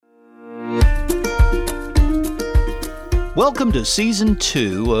Welcome to Season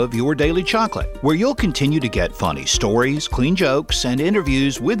 2 of Your Daily Chocolate, where you'll continue to get funny stories, clean jokes, and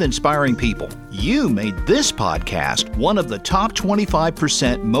interviews with inspiring people. You made this podcast one of the top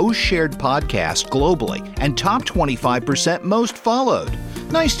 25% most shared podcasts globally and top 25% most followed.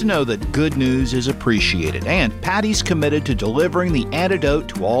 Nice to know that good news is appreciated, and Patty's committed to delivering the antidote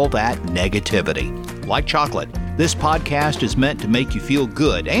to all that negativity. Like chocolate, this podcast is meant to make you feel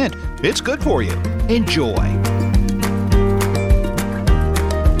good, and it's good for you. Enjoy.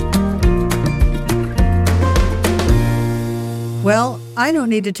 Well, I don't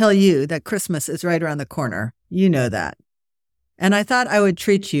need to tell you that Christmas is right around the corner. You know that. And I thought I would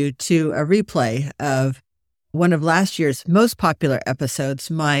treat you to a replay of one of last year's most popular episodes,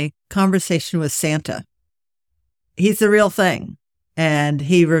 my conversation with Santa. He's the real thing, and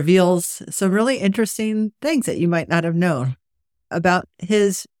he reveals some really interesting things that you might not have known about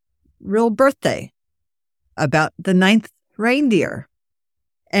his real birthday, about the 9th reindeer,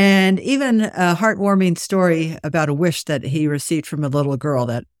 and even a heartwarming story about a wish that he received from a little girl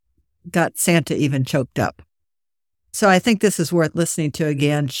that got Santa even choked up. So I think this is worth listening to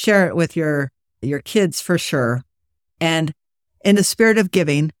again. Share it with your kids for sure. And in the spirit of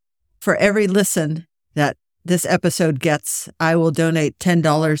giving, for every listen that this episode gets, I will donate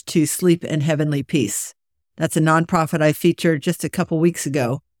 $10 to Sleep in Heavenly Peace. That's a nonprofit I featured just a couple weeks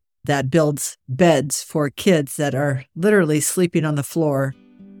ago that builds beds for kids that are literally sleeping on the floor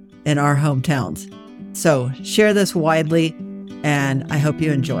in our hometowns. So share this widely, and I hope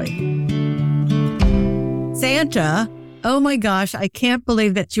you enjoy. Santa, oh my gosh, I can't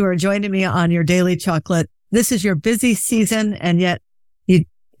believe that you are joining me on your Daily Chocolate. This is your busy season, and yet you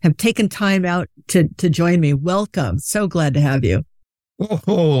have taken time out to join me. Welcome. So glad to have you.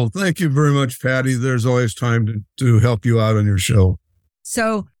 Oh, thank you very much, Patty. There's always time to help you out on your show.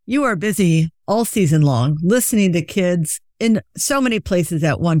 So you are busy all season long, listening to kids in so many places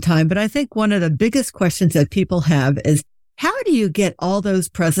at one time. But I think one of the biggest questions that people have is, how do you get all those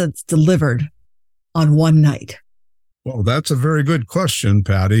presents delivered on one night? Well, that's a very good question,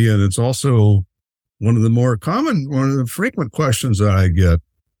 Patty. And it's also one of the frequent questions that I get.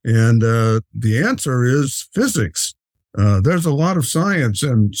 And the answer is physics. There's a lot of science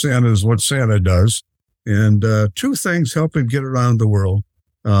in what Santa does. And two things help him get around the world.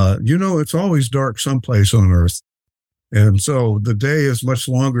 It's always dark someplace on Earth. And so the day is much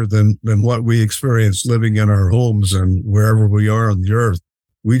longer than what we experience living in our homes and wherever we are on the earth.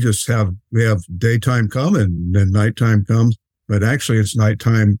 We have daytime come and then nighttime comes, but actually it's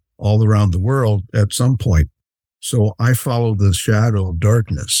nighttime all around the world at some point. So I follow the shadow of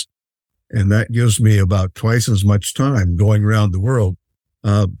darkness, and that gives me about twice as much time going around the world.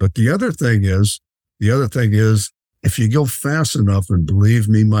 But the other thing is, if you go fast enough, and believe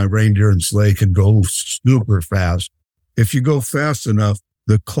me, my reindeer and sleigh can go super fast. If you go fast enough,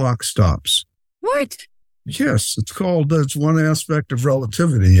 the clock stops. What? Yes, it's one aspect of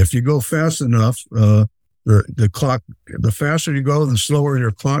relativity. If you go fast enough, the faster you go, the slower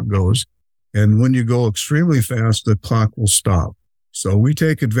your clock goes. And when you go extremely fast, the clock will stop. So we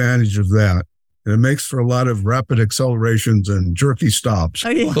take advantage of that. And it makes for a lot of rapid accelerations and jerky stops.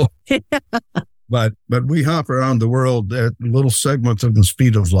 Oh, yeah. But we hop around the world at little segments of the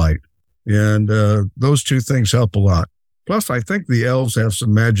speed of light. And those two things help a lot. Plus, I think the elves have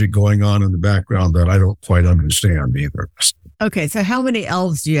some magic going on in the background that I don't quite understand either. Okay, so how many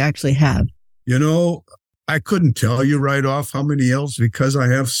elves do you actually have? I couldn't tell you right off how many elves because I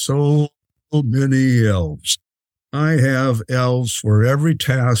have so many elves. I have elves for every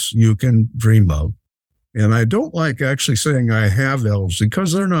task you can dream of. And I don't like actually saying I have elves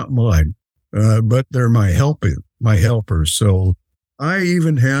because they're not mine, but they're my helpers. So I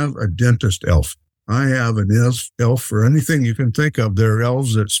even have a dentist elf. I have an elf for anything you can think of. There are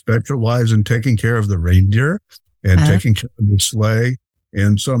elves that specialize in taking care of the reindeer and taking care of the sleigh.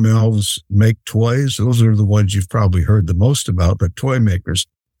 And some elves make toys. Those are the ones you've probably heard the most about, the toy makers.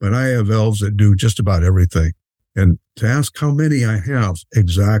 But I have elves that do just about everything. And to ask how many I have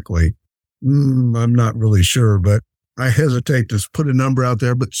exactly, I'm not really sure, but I hesitate to put a number out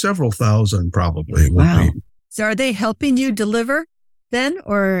there, but several thousand probably. Wow. So are they helping you deliver then,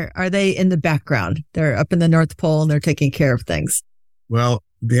 or are they in the background? They're up in the North Pole and they're taking care of things. Well,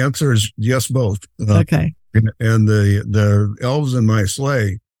 the answer is yes, both. Okay. And the elves in my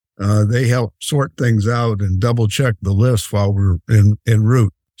sleigh, they help sort things out and double check the list while we're en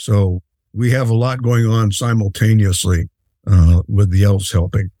route. So we have a lot going on simultaneously with the elves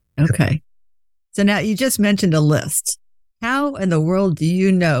helping. Okay. So now you just mentioned a list. How in the world do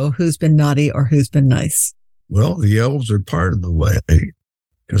you know who's been naughty or who's been nice? Well, the elves are part of the way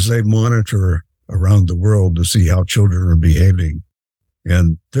because they monitor around the world to see how children are behaving.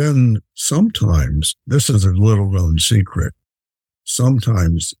 And then sometimes, this is a little known secret,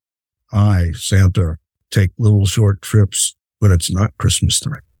 sometimes I, Santa, take little short trips when it's not Christmas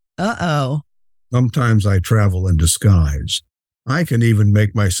time. Uh-oh. Sometimes I travel in disguise. I can even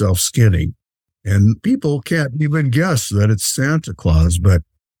make myself skinny. And people can't even guess that it's Santa Claus, but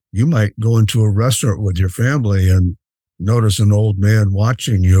you might go into a restaurant with your family and notice an old man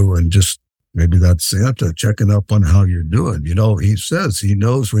watching you, and just maybe that's Santa checking up on how you're doing. You know, he says he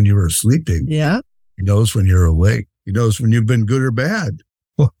knows when you are sleeping. Yeah. He knows when you're awake. He knows when you've been good or bad.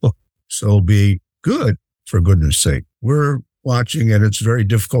 So be good, for goodness sake. We're watching, and it's very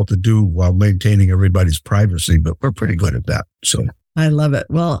difficult to do while maintaining everybody's privacy, but we're pretty good at that. So I love it.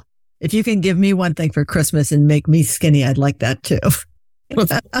 Well, if you can give me one thing for Christmas and make me skinny, I'd like that too.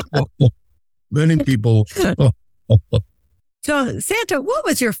 Many people. So, Santa, what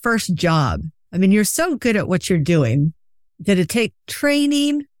was your first job? I mean, you're so good at what you're doing. Did it take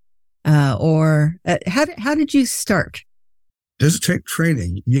training, or how did you start? Does it take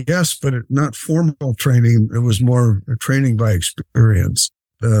training? Yes, but not formal training. It was more training by experience.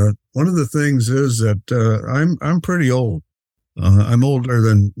 One of the things is that I'm pretty old. I'm older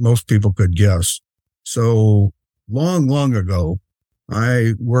than most people could guess. So long ago,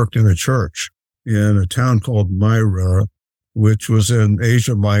 I worked in a church in a town called Myra, which was in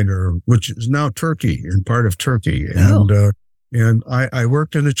Asia Minor, which is now Turkey, in part of Turkey. And I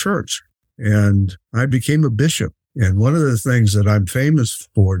worked in a church, and I became a bishop. And one of the things that I'm famous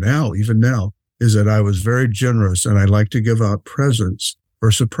for now, even now, is that I was very generous, and I like to give out presents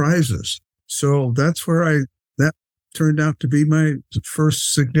or surprises. So that's where that turned out to be my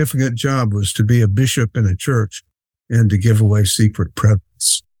first significant job, was to be a bishop in a church and to give away secret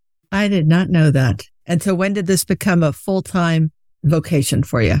presents. I did not know that. And so when did this become a full-time vocation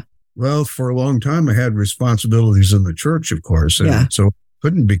for you? Well, for a long time, I had responsibilities in the church, of course, and so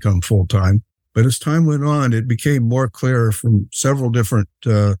couldn't become full-time. But as time went on, it became more clear from several different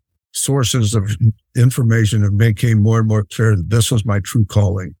sources of information. It became more and more clear that this was my true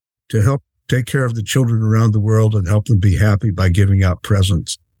calling, to help take care of the children around the world and help them be happy by giving out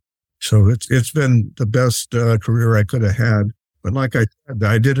presents. So it's been the best career I could have had. But like I said,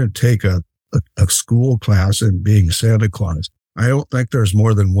 I didn't take a school class in being Santa Claus. I don't think there's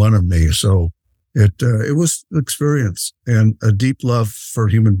more than one of me. So it was experience and a deep love for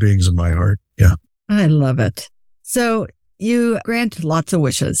human beings in my heart. Yeah. I love it. So you grant lots of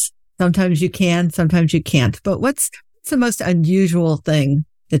wishes. Sometimes you can, sometimes you can't. But what's the most unusual thing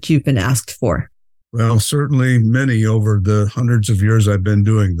that you've been asked for? Well, certainly many over the hundreds of years I've been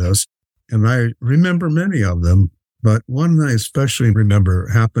doing this. And I remember many of them. But one I especially remember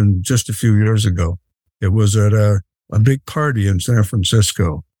happened just a few years ago. It was at a big party in San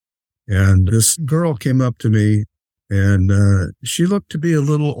Francisco. And this girl came up to me, and she looked to be a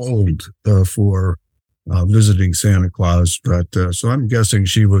little old for visiting Santa Claus. But so I'm guessing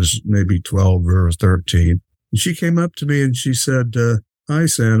she was maybe 12 or 13. And she came up to me and she said, "Hi,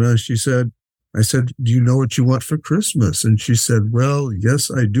 Santa." I said, "Do you know what you want for Christmas?" And she said, "Well, yes,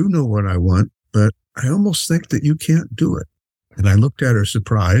 I do know what I want, but I almost think that you can't do it." And I looked at her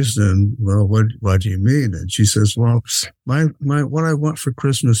surprised, and, "Well, what do you mean?" And she says, "Well, what I want for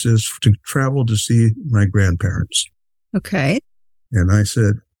Christmas is to travel to see my grandparents." Okay. And I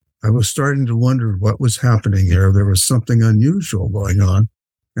said, I was starting to wonder what was happening here. There was something unusual going on.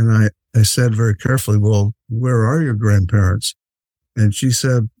 And I said very carefully, "Well, where are your grandparents?" And she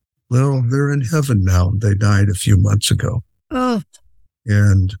said, "Well, they're in heaven now. They died a few months ago." Oh.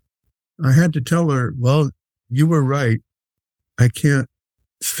 And I had to tell her, "Well, you were right. I can't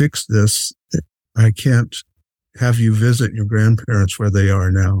fix this. I can't have you visit your grandparents where they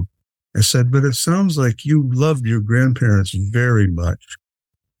are now." I said, "But it sounds like you loved your grandparents very much."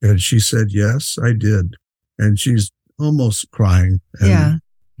 And she said, "Yes, I did." And she's almost crying. And yeah.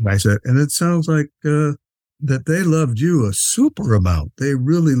 I said, "And it sounds like that they loved you a super amount. They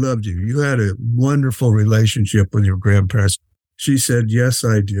really loved you. You had a wonderful relationship with your grandparents." She said, "Yes,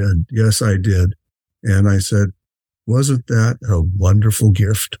 I did. Yes, I did." And I said, "Wasn't that a wonderful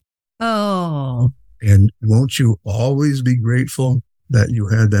gift? Oh. And won't you always be grateful that you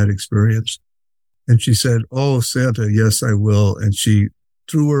had that experience?" And she said, "Oh, Santa, yes, I will." And she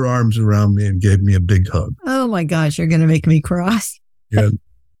threw her arms around me and gave me a big hug. Oh my gosh, you're going to make me cry. And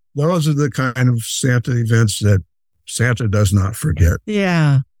those are the kind of Santa events that Santa does not forget.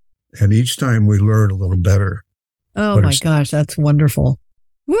 Yeah. And each time we learn a little better. Oh my gosh, that's wonderful.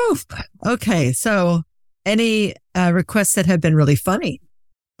 Woo. Okay, so any requests that have been really funny?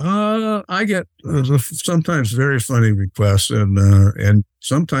 I get sometimes very funny requests, and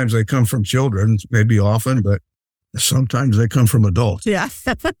sometimes they come from children, maybe often, but sometimes they come from adults. Yeah.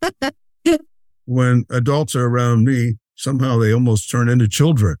 When adults are around me, somehow they almost turn into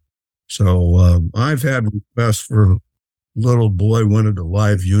children. So I've had requests for a little boy wanted a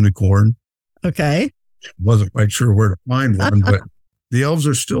live unicorn. Okay. Wasn't quite sure where to find one, but the elves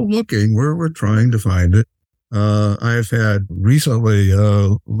are still looking. We're trying to find it. I've had recently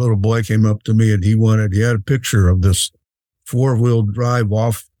a little boy came up to me and he had a picture of this 4-wheel drive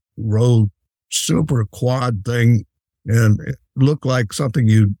off-road super quad thing, and it looked like something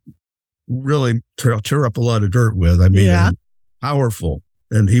you'd really tear up a lot of dirt with. I mean, powerful.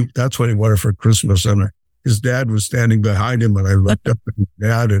 And that's what he wanted for Christmas. And his dad was standing behind him, and I looked up at his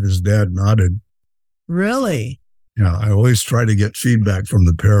dad, and his dad nodded. Really? Yeah, I always try to get feedback from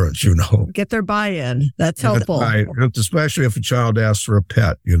the parents, Get their buy-in. That's helpful. Right. Especially if a child asks for a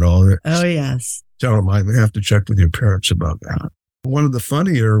pet, Oh, yes. Tell them I have to check with your parents about that. One of the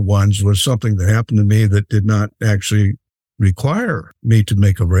funnier ones was something that happened to me that did not actually require me to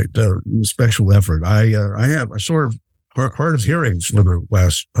make a special effort. I have a sort of hard of hearings for the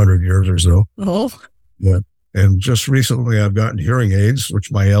last 100 years or so. Oh. Yeah. And just recently I've gotten hearing aids,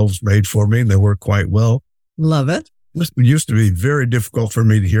 which my elves made for me, and they work quite well. Love it. It used to be very difficult for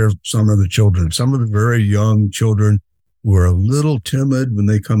me to hear some of the children. Some of the very young children were a little timid when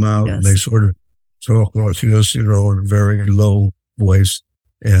they come out, and they sort of talk like this, in a very low voice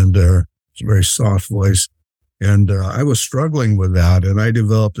and a very soft voice. And I was struggling with that, and I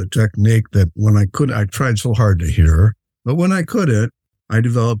developed a technique that when I tried so hard to hear, but when I couldn't, I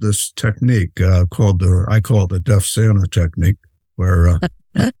developed this technique I call it the Deaf Santa technique, where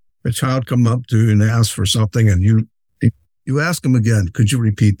a child come up to you and ask for something, and you ask them again, could you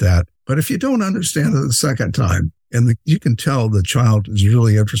repeat that? But if you don't understand it the second time, and you can tell the child is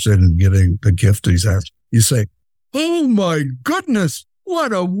really interested in getting the gift he's asked, you say, oh my goodness,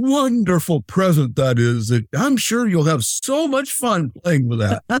 what a wonderful present that is. I'm sure you'll have so much fun playing with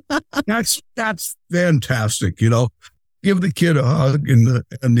that. That's fantastic, Give the kid a hug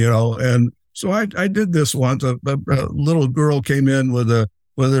and so I did this once. A little girl came in with her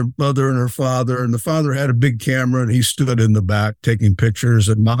mother and her father, and the father had a big camera, and he stood in the back taking pictures,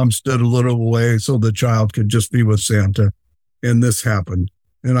 and mom stood a little away so the child could just be with Santa. And this happened.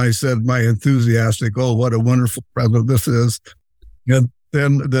 And I said, my enthusiastic, oh, what a wonderful present this is. And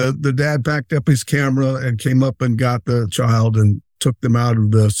then the dad packed up his camera and came up and got the child and took them out of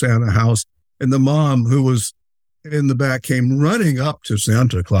the Santa house. And the mom, who was in the back, came running up to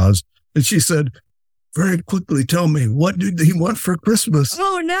Santa Claus, and she said, very quickly, tell me, what did he want for Christmas?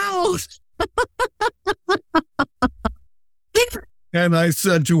 Oh, no. And I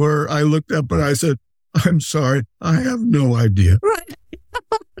said to her, I looked up and I said, I'm sorry, I have no idea. Right.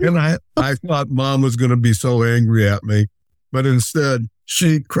 And I thought mom was going to be so angry at me, but instead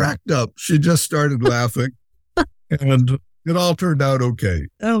she cracked up. She just started laughing, and it all turned out okay.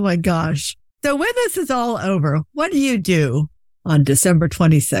 Oh, my gosh. So when this is all over, what do you do on December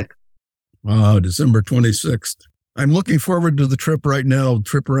 26th? December 26th. I'm looking forward to the trip right now,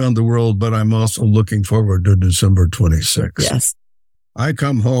 trip around the world, but I'm also looking forward to December 26th. Yes. I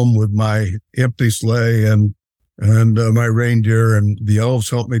come home with my empty sleigh and my reindeer, and the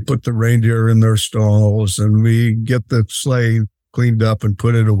elves help me put the reindeer in their stalls, and we get the sleigh cleaned up and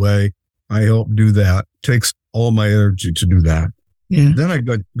put it away. I help do that. It takes all my energy to do that. Yeah. Then I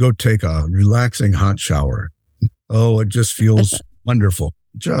go take a relaxing hot shower. Oh, it just feels wonderful.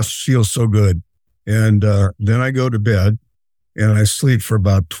 Just feels so good. And then I go to bed and I sleep for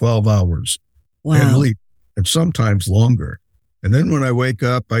about 12 hours. Wow. And sometimes longer. And then when I wake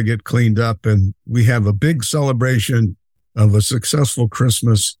up, I get cleaned up, and we have a big celebration of a successful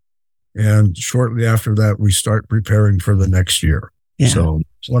Christmas. And shortly after that, we start preparing for the next year. Yeah. So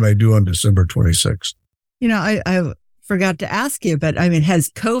it's what I do on December 26th. I forgot to ask you, but has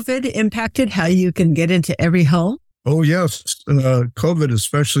COVID impacted how you can get into every home? Oh, yes. COVID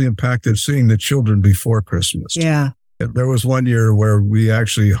especially impacted seeing the children before Christmas. Yeah. There was one year where we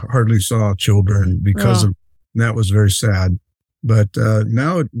actually hardly saw children because of that. Was very sad. But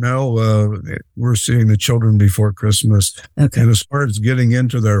now we're seeing the children before Christmas. Okay. And as far as getting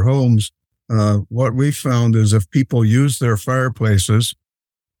into their homes, what we found is if people use their fireplaces,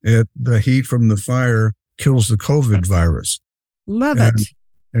 the heat from the fire kills the COVID virus. Love it.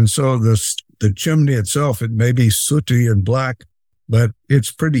 And so the chimney itself, it may be sooty and black, but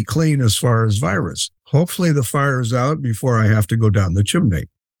it's pretty clean as far as virus. Hopefully the fire is out before I have to go down the chimney,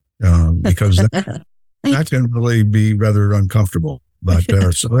 because that can really be rather uncomfortable. But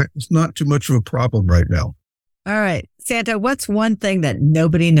so it's not too much of a problem right now. All right. Santa, what's one thing that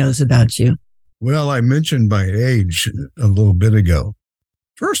nobody knows about you? Well, I mentioned my age a little bit ago.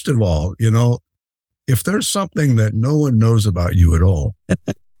 First of all, if there's something that no one knows about you at all,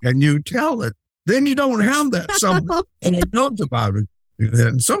 and you tell it, then you don't have that something and it knows about it.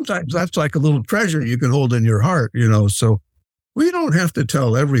 And sometimes that's like a little treasure you can hold in your heart, so we don't have to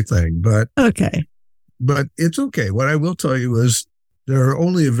tell everything, but it's okay. What I will tell you is there are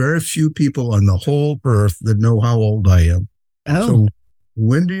only a very few people on the whole earth that know how old I am. Oh. So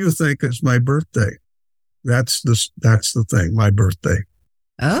when do you think it's my birthday? That's the thing, my birthday.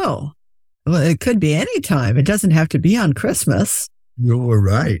 Oh, well, it could be any time. It doesn't have to be on Christmas. You're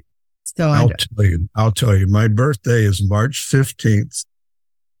right. So I'll tell you, my birthday is March 15th,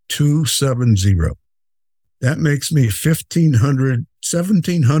 270. That makes me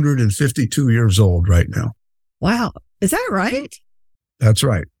 1,752 years old right now. Wow. Is that right? That's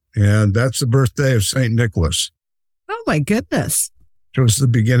right. And that's the birthday of St. Nicholas. Oh, my goodness. It was the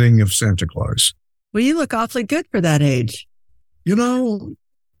beginning of Santa Claus. Well, you look awfully good for that age.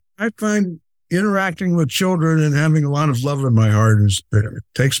 I find interacting with children and having a lot of love in my heart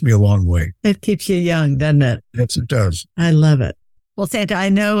takes me a long way. It keeps you young, doesn't it? Yes, it does. I love it. Well, Santa, I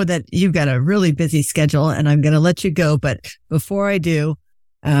know that you've got a really busy schedule and I'm going to let you go. But before I do,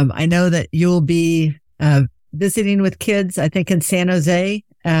 I know that you'll be visiting with kids, I think, in San Jose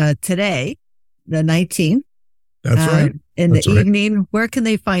today, the 19th. That's right. In the evening. Where can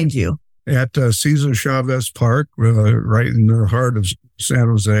they find you? At Cesar Chavez Park, right in the heart of San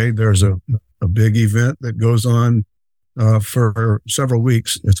Jose. There's a big event that goes on for several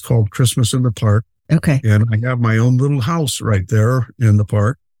weeks. It's called Christmas in the Park. Okay. And I have my own little house right there in the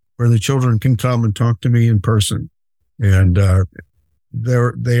park where the children can come and talk to me in person. And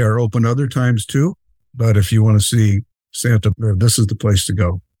they are open other times too. But if you want to see Santa, this is the place to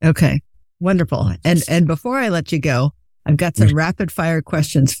go. Okay. Wonderful. And before I let you go, I've got some rapid fire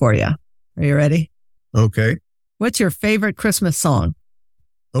questions for you. Are you ready? Okay. What's your favorite Christmas song?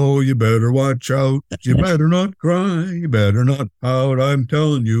 Oh, you better watch out. You better not cry. You better not pout. I'm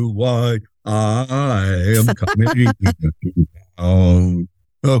telling you why I am coming down.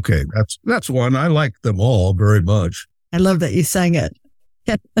 Okay, that's one. I like them all very much. I love that you sang it.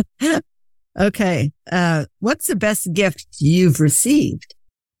 Okay. What's the best gift you've received?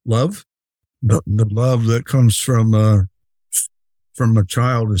 Love. The love that comes from a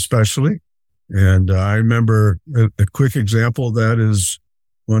child especially. And I remember a quick example of that is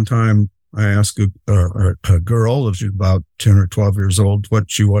one time I asked a girl, if she's about 10 or 12 years old, what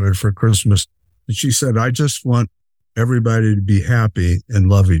she wanted for Christmas. And she said, I just want everybody to be happy and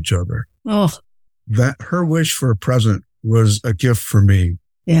love each other. Oh. That her wish for a present was a gift for me.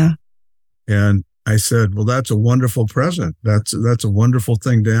 Yeah. And I said, well, that's a wonderful present. That's a wonderful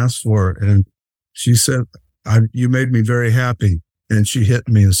thing to ask for. And she said, you made me very happy. And she hit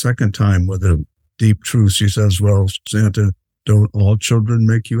me a second time with a deep truth. She says, well, Santa, don't all children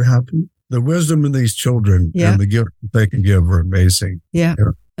make you happy? The wisdom in these children and the gift they can give are amazing. Yeah.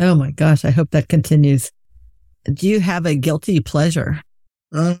 Oh my gosh. I hope that continues. Do you have a guilty pleasure?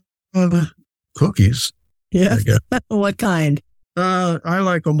 Cookies. Yeah. What kind? I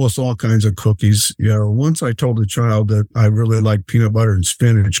like almost all kinds of cookies. Once I told a child that I really like peanut butter and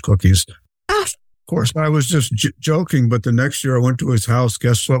spinach cookies. Of course, I was just joking, but the next year I went to his house.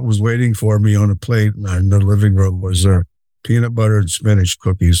 Guess what was waiting for me on a plate in the living room was peanut butter and spinach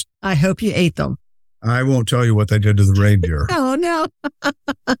cookies. I hope you ate them. I won't tell you what they did to the reindeer. Oh, no.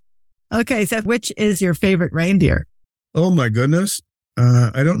 Okay, so which is your favorite reindeer? Oh, my goodness.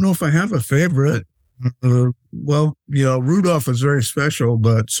 I don't know if I have a favorite. Well, Rudolph is very special,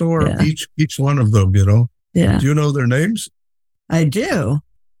 but so are each one of them, Yeah. Do you know their names? I do.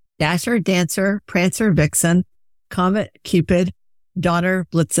 Dasher, Dancer, Prancer, Vixen, Comet, Cupid, Donner,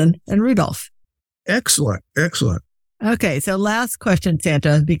 Blitzen, and Rudolph. Excellent. Excellent. Okay, so last question,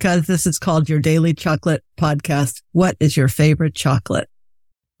 Santa, because this is called your Daily Chocolate Podcast. What is your favorite chocolate?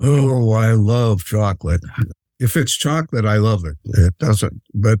 Oh, I love chocolate. If it's chocolate, I love it. It doesn't.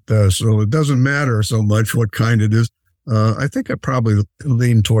 But so it doesn't matter so much what kind it is. I think I probably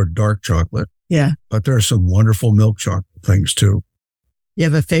lean toward dark chocolate. Yeah. But there's some wonderful milk chocolate things too. You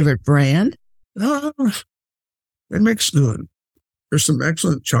have a favorite brand? It makes there's some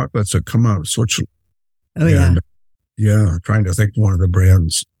excellent chocolates that come out of Switzerland. Oh, yeah. Yeah, I'm trying to think of one of the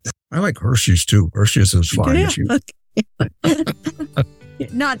brands. I like Hershey's too. Hershey's is fine. Yeah.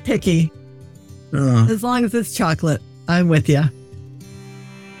 Not picky. As long as it's chocolate, I'm with you.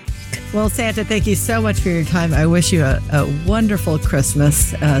 Well, Santa, thank you so much for your time. I wish you a wonderful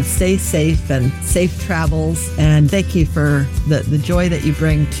Christmas. Stay safe and safe travels. And thank you for the joy that you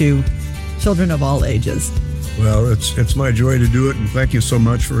bring to children of all ages. Well, it's my joy to do it, and thank you so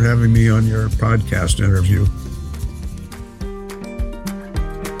much for having me on your podcast interview.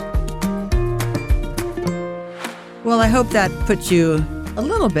 Well, I hope that puts you a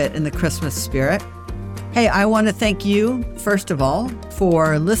little bit in the Christmas spirit. Hey, I want to thank you, first of all,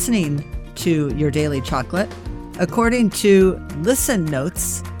 for listening to Your Daily Chocolate. According to Listen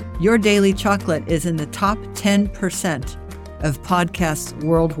Notes, Your Daily Chocolate is in the top 10% of podcasts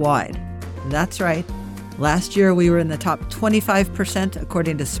worldwide. That's right. Last year, we were in the top 25%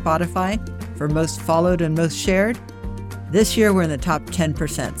 according to Spotify for most followed and most shared. This year, we're in the top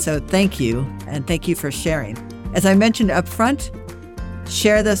 10%. So thank you, and thank you for sharing. As I mentioned up front,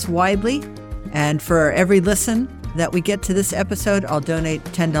 share this widely, and for every listen that we get to this episode, I'll donate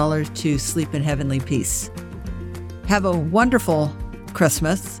 $10 to Sleep in Heavenly Peace. Have a wonderful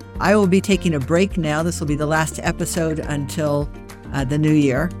Christmas. I will be taking a break now. This will be the last episode until the new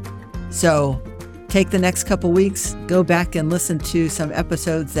year. So take the next couple weeks, go back and listen to some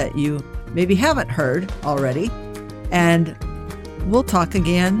episodes that you maybe haven't heard already, and we'll talk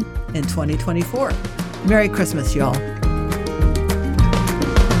again in 2024. Merry Christmas, y'all.